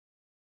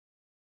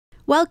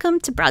Welcome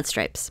to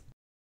Broadstripes.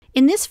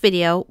 In this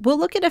video, we'll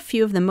look at a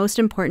few of the most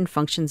important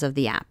functions of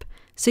the app,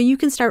 so you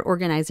can start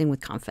organizing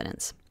with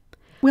confidence.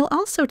 We'll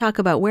also talk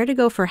about where to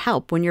go for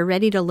help when you're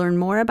ready to learn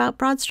more about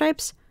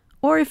Broadstripes,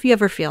 or if you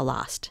ever feel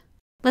lost.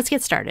 Let's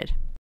get started.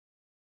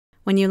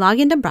 When you log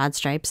into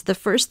Broadstripes, the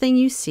first thing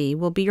you see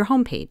will be your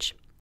homepage.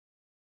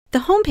 The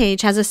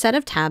homepage has a set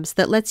of tabs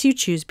that lets you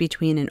choose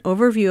between an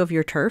overview of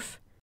your turf,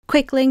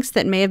 quick links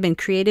that may have been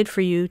created for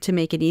you to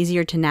make it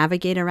easier to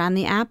navigate around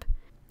the app,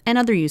 and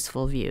other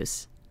useful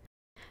views.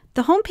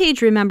 The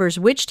homepage remembers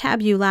which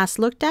tab you last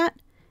looked at,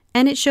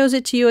 and it shows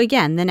it to you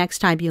again the next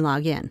time you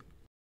log in.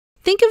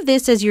 Think of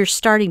this as your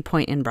starting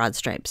point in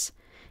Broadstripes.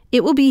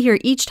 It will be here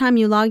each time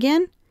you log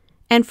in,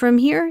 and from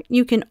here,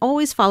 you can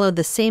always follow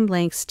the same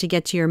links to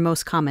get to your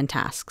most common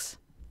tasks.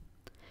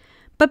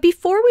 But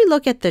before we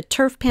look at the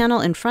turf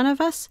panel in front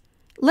of us,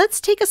 let's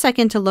take a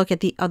second to look at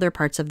the other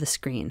parts of the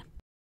screen.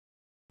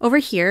 Over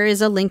here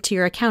is a link to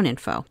your account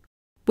info,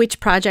 which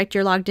project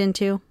you're logged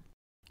into,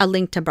 a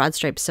link to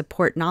Broadstripes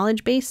support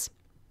knowledge base,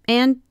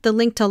 and the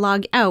link to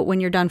log out when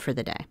you're done for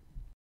the day.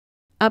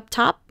 Up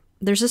top,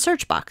 there's a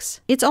search box.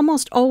 It's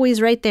almost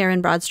always right there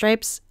in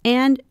Broadstripes,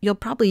 and you'll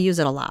probably use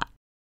it a lot.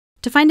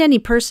 To find any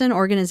person,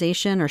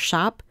 organization, or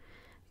shop,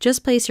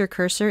 just place your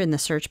cursor in the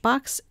search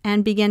box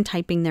and begin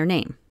typing their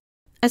name.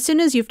 As soon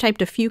as you've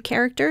typed a few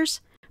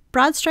characters,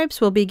 Broadstripes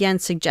will begin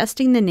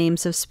suggesting the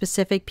names of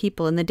specific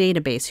people in the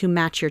database who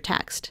match your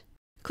text.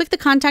 Click the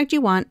contact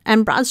you want,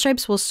 and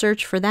Broadstripes will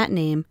search for that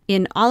name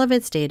in all of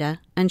its data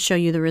and show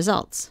you the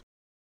results.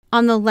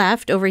 On the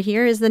left over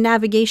here is the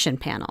navigation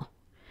panel.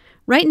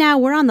 Right now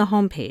we're on the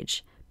home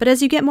page, but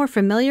as you get more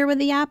familiar with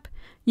the app,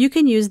 you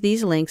can use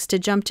these links to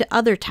jump to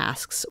other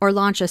tasks or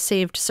launch a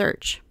saved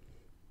search.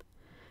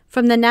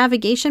 From the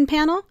navigation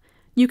panel,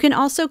 you can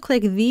also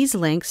click these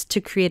links to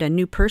create a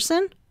new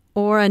person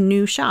or a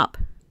new shop.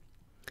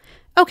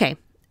 Okay,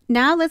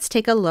 now let's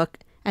take a look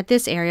at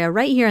this area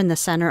right here in the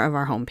center of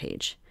our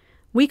homepage.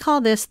 We call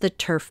this the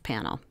turf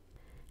panel.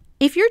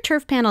 If your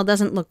turf panel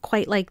doesn't look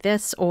quite like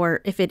this,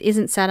 or if it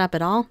isn't set up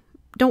at all,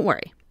 don't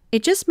worry.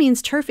 It just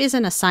means turf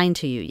isn't assigned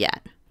to you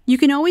yet. You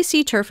can always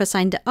see turf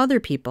assigned to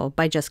other people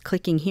by just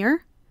clicking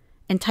here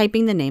and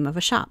typing the name of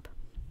a shop.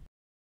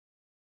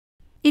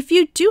 If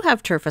you do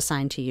have turf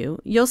assigned to you,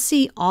 you'll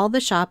see all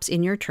the shops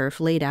in your turf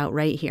laid out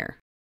right here.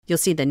 You'll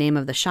see the name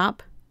of the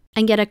shop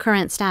and get a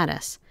current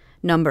status,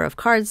 number of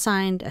cards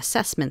signed,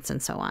 assessments,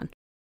 and so on.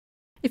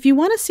 If you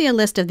want to see a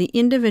list of the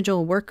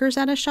individual workers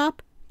at a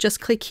shop, just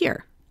click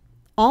here.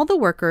 All the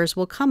workers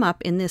will come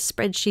up in this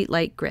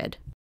spreadsheet-like grid.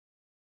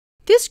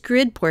 This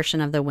grid portion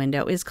of the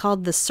window is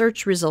called the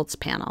Search Results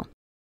panel.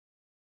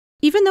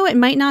 Even though it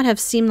might not have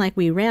seemed like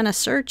we ran a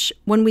search,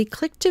 when we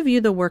click to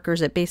view the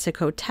workers at Basic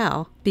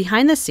Hotel,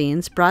 behind the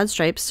scenes,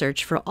 Broadstripes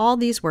searched for all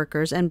these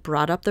workers and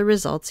brought up the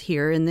results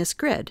here in this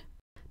grid.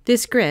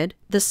 This grid,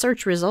 the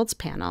Search Results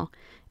panel,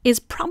 is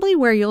probably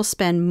where you'll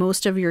spend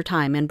most of your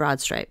time in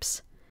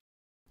Broadstripes.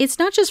 It's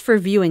not just for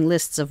viewing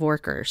lists of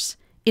workers.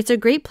 It's a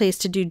great place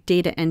to do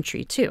data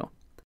entry too.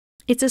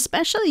 It's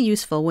especially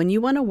useful when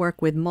you want to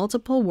work with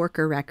multiple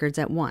worker records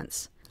at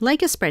once.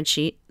 Like a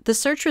spreadsheet, the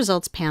Search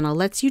Results panel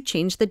lets you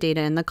change the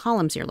data in the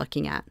columns you're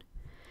looking at.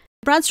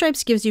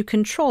 Broadstripes gives you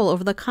control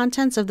over the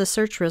contents of the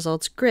Search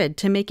Results grid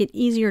to make it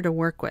easier to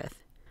work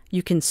with.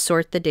 You can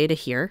sort the data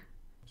here.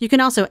 You can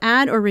also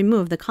add or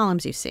remove the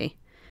columns you see.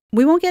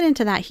 We won't get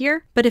into that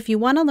here, but if you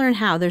want to learn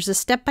how, there's a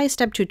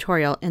step-by-step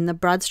tutorial in the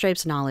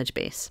Broadstripes knowledge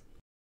base.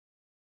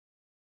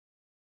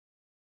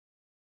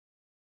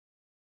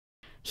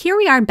 Here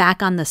we are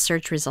back on the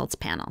Search Results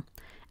panel.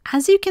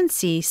 As you can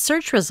see,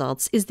 Search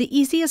Results is the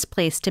easiest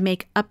place to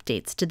make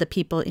updates to the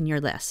people in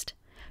your list.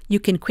 You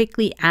can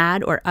quickly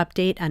add or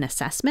update an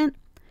assessment,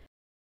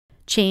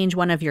 change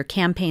one of your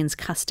campaign's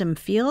custom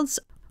fields,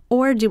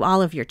 or do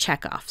all of your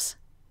checkoffs.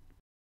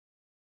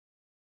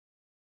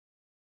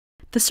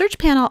 The Search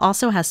panel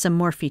also has some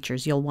more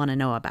features you'll want to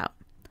know about.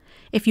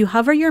 If you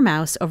hover your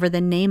mouse over the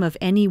name of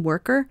any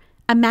worker,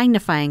 a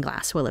magnifying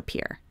glass will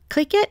appear.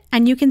 Click it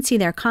and you can see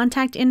their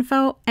contact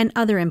info and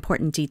other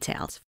important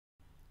details.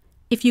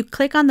 If you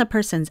click on the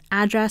person's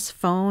address,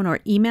 phone, or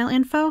email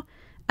info,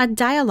 a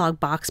dialog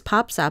box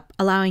pops up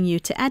allowing you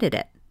to edit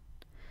it.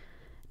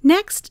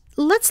 Next,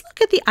 let's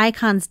look at the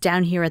icons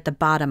down here at the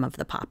bottom of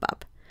the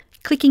pop-up.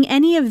 Clicking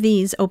any of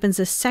these opens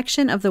a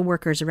section of the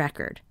worker's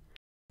record.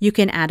 You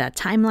can add a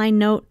timeline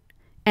note,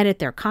 edit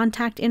their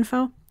contact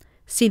info,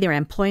 see their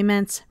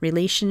employments,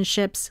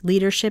 relationships,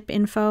 leadership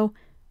info,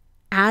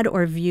 add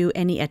or view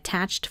any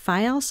attached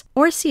files,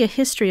 or see a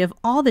history of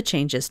all the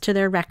changes to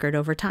their record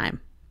over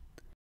time.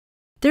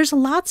 There's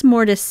lots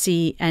more to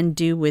see and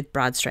do with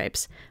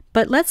Broadstripes,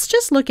 but let's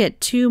just look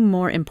at two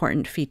more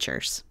important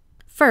features.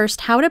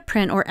 First, how to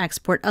print or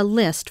export a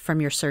list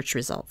from your search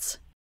results.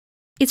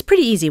 It's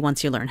pretty easy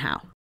once you learn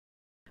how.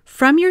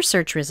 From your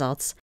search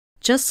results,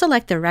 just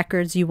select the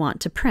records you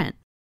want to print.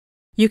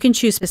 You can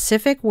choose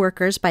specific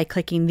workers by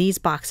clicking these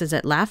boxes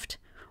at left,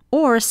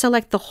 or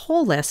select the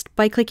whole list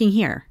by clicking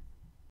here.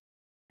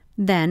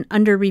 Then,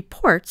 under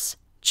Reports,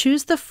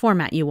 choose the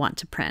format you want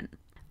to print.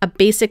 a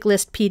basic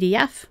list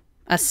PDF,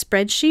 a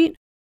spreadsheet,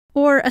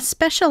 or a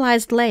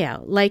specialized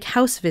layout like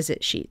house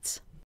visit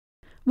sheets.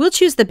 We'll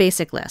choose the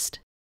basic list.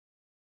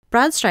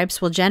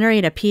 Broadstripes will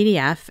generate a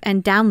PDF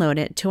and download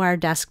it to our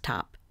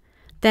desktop.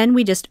 Then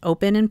we just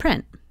open and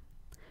print.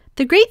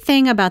 The great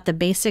thing about the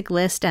basic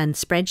list and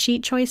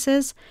spreadsheet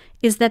choices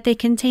is that they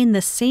contain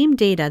the same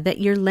data that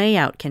your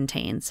layout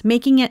contains,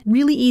 making it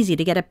really easy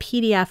to get a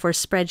PDF or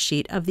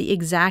spreadsheet of the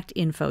exact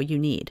info you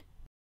need.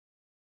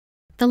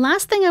 The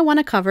last thing I want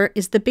to cover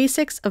is the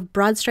basics of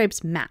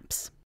Broadstripes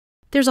maps.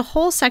 There's a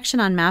whole section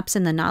on maps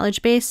in the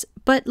knowledge base,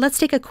 but let's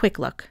take a quick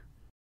look.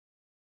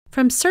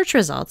 From search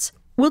results,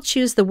 we'll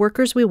choose the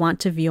workers we want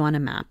to view on a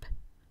map.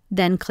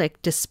 Then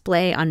click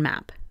Display on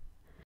Map.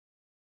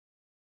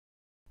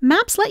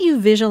 Maps let you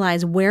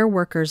visualize where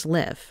workers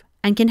live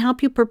and can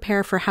help you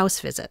prepare for house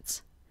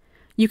visits.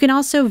 You can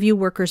also view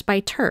workers by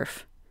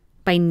turf,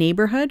 by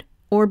neighborhood,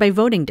 or by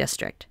voting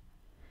district.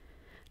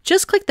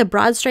 Just click the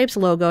Broadstripes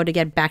logo to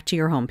get back to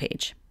your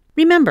homepage.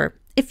 Remember,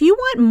 if you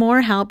want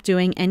more help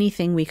doing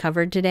anything we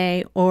covered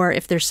today, or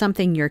if there's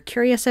something you're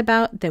curious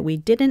about that we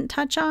didn't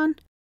touch on,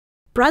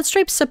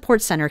 Broadstripes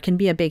Support Center can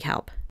be a big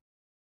help.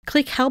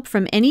 Click Help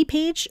from any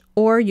page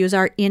or use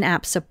our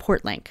in-app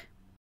support link.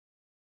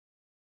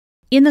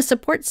 In the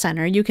Support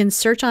Center, you can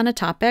search on a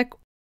topic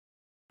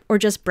or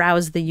just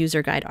browse the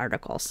user guide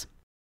articles.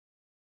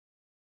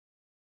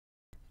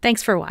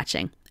 Thanks for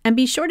watching, and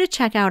be sure to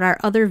check out our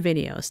other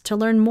videos to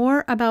learn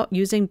more about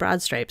using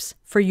Broadstripes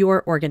for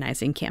your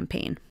organizing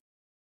campaign.